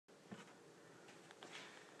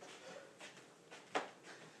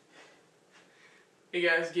Hey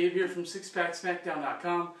guys, Gabe here from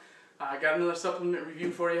SixPackSmackdown.com. I got another supplement review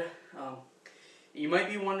for you. You might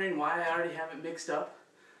be wondering why I already have it mixed up.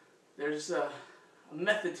 There's a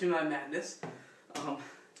method to my madness.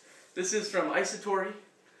 This is from iSatori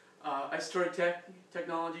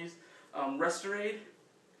Technologies Restoraid.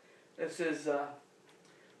 This is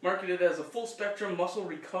marketed as a full spectrum muscle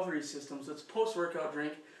recovery system. So it's a post-workout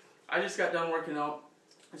drink. I just got done working out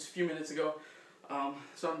just a few minutes ago,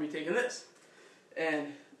 so I'm going to be taking this. And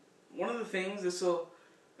one of the things, this will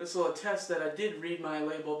attest that I did read my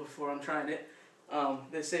label before I'm trying it.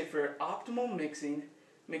 They say for optimal mixing,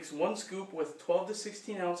 mix 1 scoop with 12 to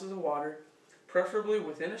 16 ounces of water, preferably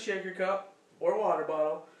within a shaker cup or water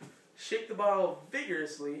bottle. Shake the bottle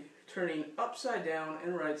vigorously, turning upside down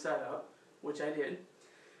and right side up, which I did,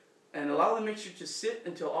 and allow the mixture to sit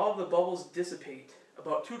until all of the bubbles dissipate,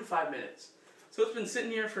 about 2 to 5 minutes. So it's been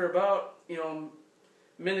sitting here for about, a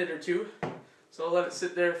minute or two. So I'll let it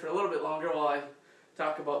sit there for a little bit longer while I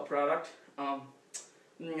talk about the product, and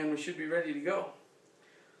we should be ready to go.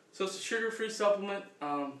 So it's a sugar-free supplement,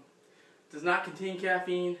 does not contain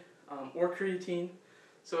caffeine or creatine,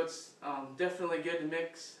 so it's definitely good to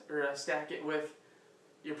mix or stack it with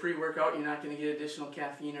your pre-workout. You're not going to get additional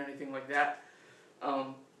caffeine or anything like that.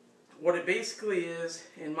 What it basically is,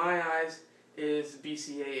 in my eyes, is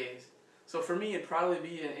BCAAs. So for me, it'd probably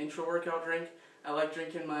be an intra-workout drink. I like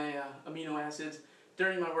drinking my amino acids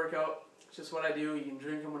during my workout. It's just what I do. You can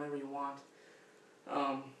drink them whenever you want.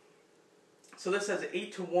 So this has an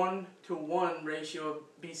 8:1 ratio of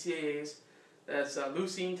BCAAs. That's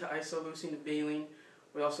leucine to isoleucine to valine.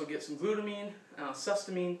 We also get some glutamine,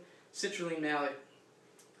 Sustamine, Citrulline Malate.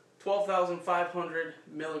 12,500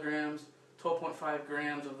 milligrams, 12.5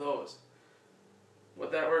 grams of those.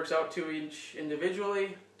 What that works out to each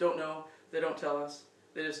individually, don't know. They don't tell us.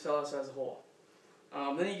 They just tell us as a whole.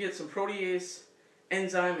 Then you get some protease,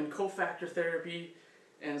 enzyme, and cofactor therapy,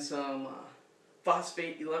 and some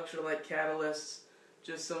phosphate electrolyte catalysts,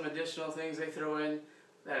 just some additional things they throw in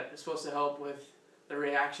that are supposed to help with the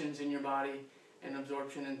reactions in your body and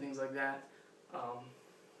absorption and things like that.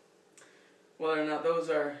 Whether or not those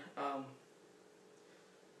are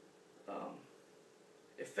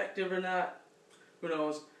effective or not, who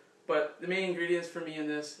knows? But the main ingredients for me in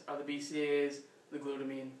this are the BCAAs, the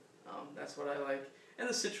glutamine. That's what I like. And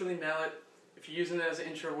the Citrulline Malate. If you're using it as an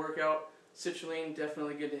intra-workout, citrulline,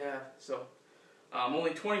 definitely good to have. So,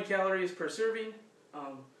 only 20 calories per serving,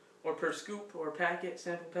 or per scoop or packet,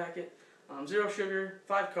 sample packet. 0 sugar,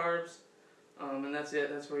 5 carbs, and that's it.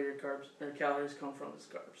 That's where your carbs or calories come from, is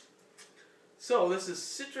carbs. So this is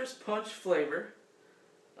citrus punch flavor.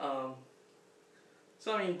 So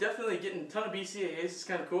I mean, definitely getting a ton of BCAAs. It's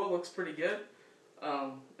kind of cool. It looks pretty good.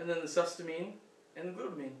 And then the Sustamine and the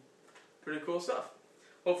glutamine. Pretty cool stuff.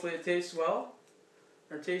 Hopefully it tastes well,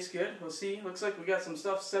 or tastes good. We'll see. Looks like we got some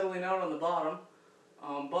stuff settling out on the bottom.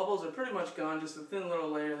 Bubbles are pretty much gone, just a thin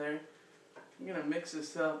little layer there. I'm going to mix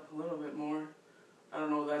this up a little bit more. I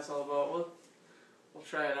don't know what that's all about. We'll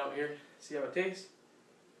try it out here, see how it tastes.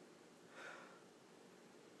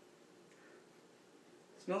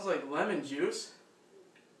 It smells like lemon juice.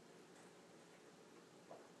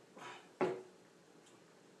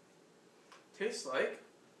 Tastes like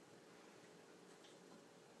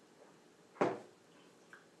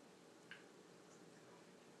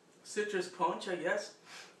citrus punch, I guess.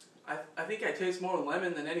 I think I taste more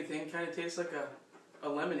lemon than anything. Kind of tastes like a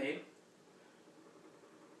lemonade.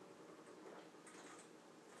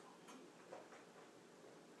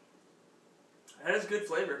 That is good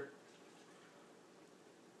flavor.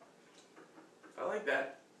 I like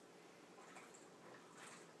that.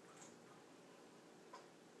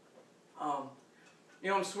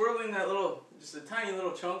 I'm swirling that just the tiny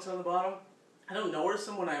little chunks on the bottom. I don't notice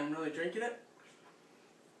them when I'm really drinking it.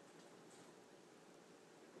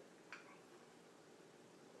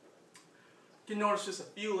 You can notice just a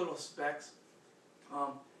few little specks.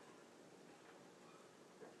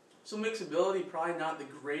 So mixability, probably not the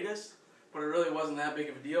greatest, but it really wasn't that big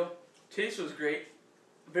of a deal. Taste was great.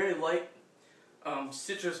 Very light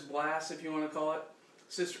citrus blast, if you want to call it.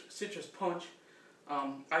 Citrus punch.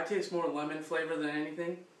 I taste more lemon flavor than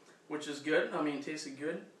anything, which is good. I mean, it tasted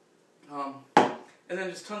good. And then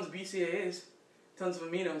just tons of BCAAs, tons of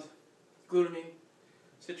aminos, glutamine,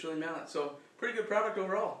 citrulline malate. So pretty good product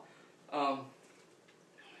overall.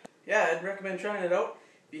 Yeah, I'd recommend trying it out.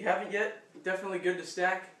 If you haven't yet, definitely good to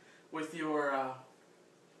stack with your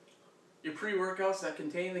pre-workouts that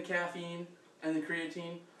contain the caffeine and the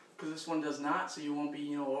creatine, because this one does not, so you won't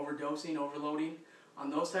be overdosing, overloading on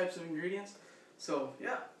those types of ingredients. So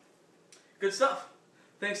yeah, good stuff.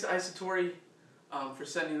 Thanks to iSatori for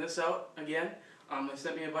sending this out again. They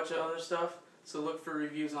sent me a bunch of other stuff, so look for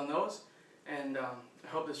reviews on those. And I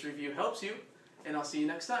hope this review helps you, and I'll see you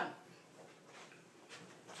next time.